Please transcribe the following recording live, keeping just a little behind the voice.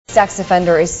Sex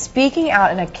offender is speaking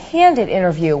out in a candid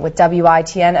interview with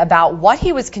WITN about what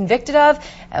he was convicted of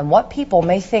and what people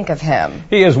may think of him.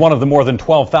 He is one of the more than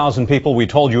 12,000 people we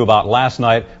told you about last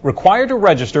night required to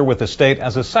register with the state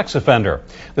as a sex offender.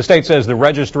 The state says the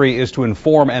registry is to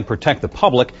inform and protect the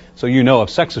public so you know if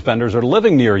sex offenders are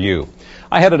living near you.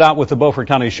 I headed out with the Beaufort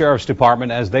County Sheriff's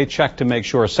Department as they check to make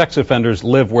sure sex offenders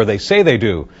live where they say they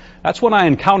do. That's when I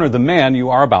encountered the man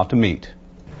you are about to meet.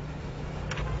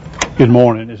 Good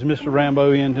morning. Is Mr.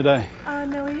 Rambo in today?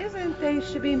 No, he isn't. They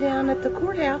should be down at the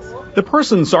courthouse. The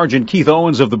person Sergeant Keith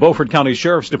Owens of the Beaufort County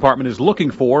Sheriff's Department is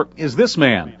looking for is this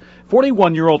man,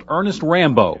 41-year-old Ernest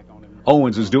Rambo.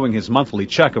 Owens is doing his monthly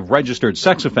check of registered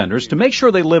sex offenders to make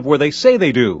sure they live where they say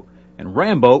they do. And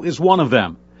Rambo is one of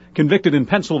them, convicted in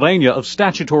Pennsylvania of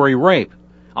statutory rape.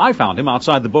 I found him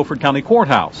outside the Beaufort County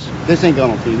Courthouse. This ain't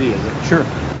going on TV, is it? Sure.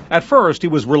 At first, he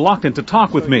was reluctant to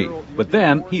talk with me, but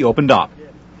then he opened up.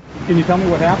 Can you tell me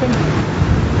what happened?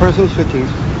 Person was 15.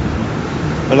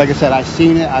 But like I said, I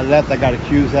seen it, I left, I got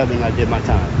accused of it, and I did my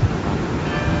time.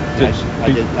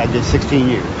 I did 16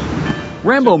 years.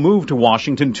 Rambo moved to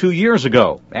Washington 2 years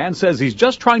ago and says he's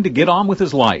just trying to get on with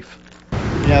his life.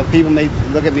 You know, people may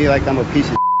look at me like I'm a piece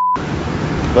of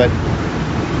but,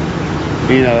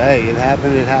 you know, hey, it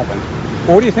happened, it happened.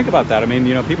 Well, what do you think about that? I mean,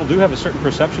 you know, people do have a certain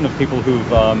perception of people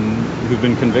who've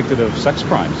been convicted of sex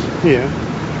crimes. Yeah.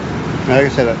 Like I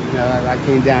said, you know, I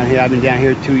came down here. I've been down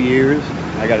here 2 years.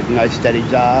 I got a nice steady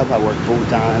job. I work full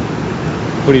time.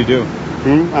 What do you do?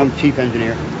 I'm chief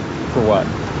engineer. For what?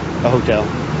 A hotel.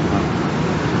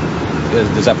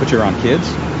 Does that put you around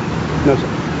kids? No,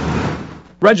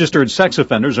 sir. Registered sex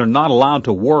offenders are not allowed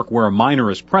to work where a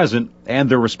minor is present, and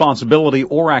their responsibility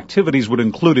or activities would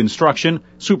include instruction,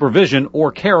 supervision,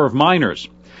 or care of minors.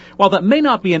 While that may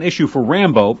not be an issue for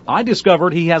Rambo, I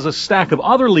discovered he has a stack of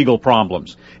other legal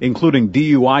problems, including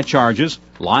DUI charges,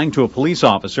 lying to a police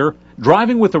officer,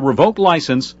 driving with a revoked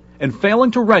license, and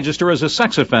failing to register as a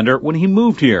sex offender when he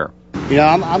moved here. You know,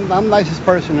 I'm the nicest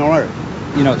person on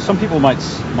earth. You know, some people might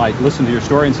listen to your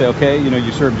story and say, okay, you know,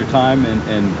 you served your time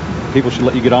and people should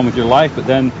let you get on with your life, but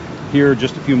then here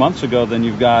just a few months ago, then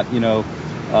you've got, you know,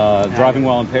 driving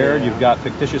while impaired, you've got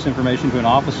fictitious information to an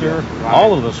officer, right.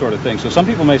 All of those sort of things. So some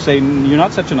people may say, you're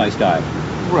not such a nice guy.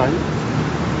 Right.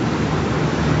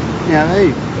 Yeah,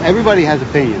 hey, everybody has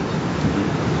opinions.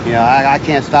 You know, I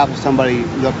can't stop somebody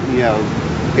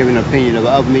giving an opinion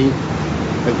of me.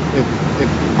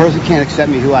 If a person can't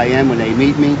accept me who I am when they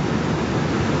meet me,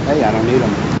 hey, I don't need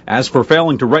them. As for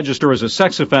failing to register as a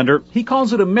sex offender, he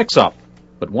calls it a mix-up,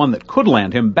 but one that could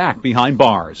land him back behind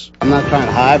bars. I'm not trying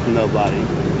to hide from nobody,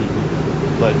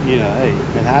 but, you know, hey,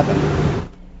 it happened.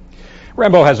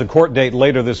 Rambo has a court date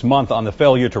later this month on the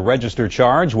failure to register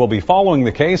charge. We'll be following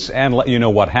the case and let you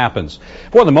know what happens.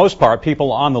 For the most part,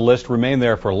 people on the list remain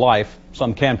there for life.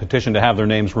 Some can petition to have their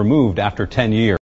names removed after 10 years.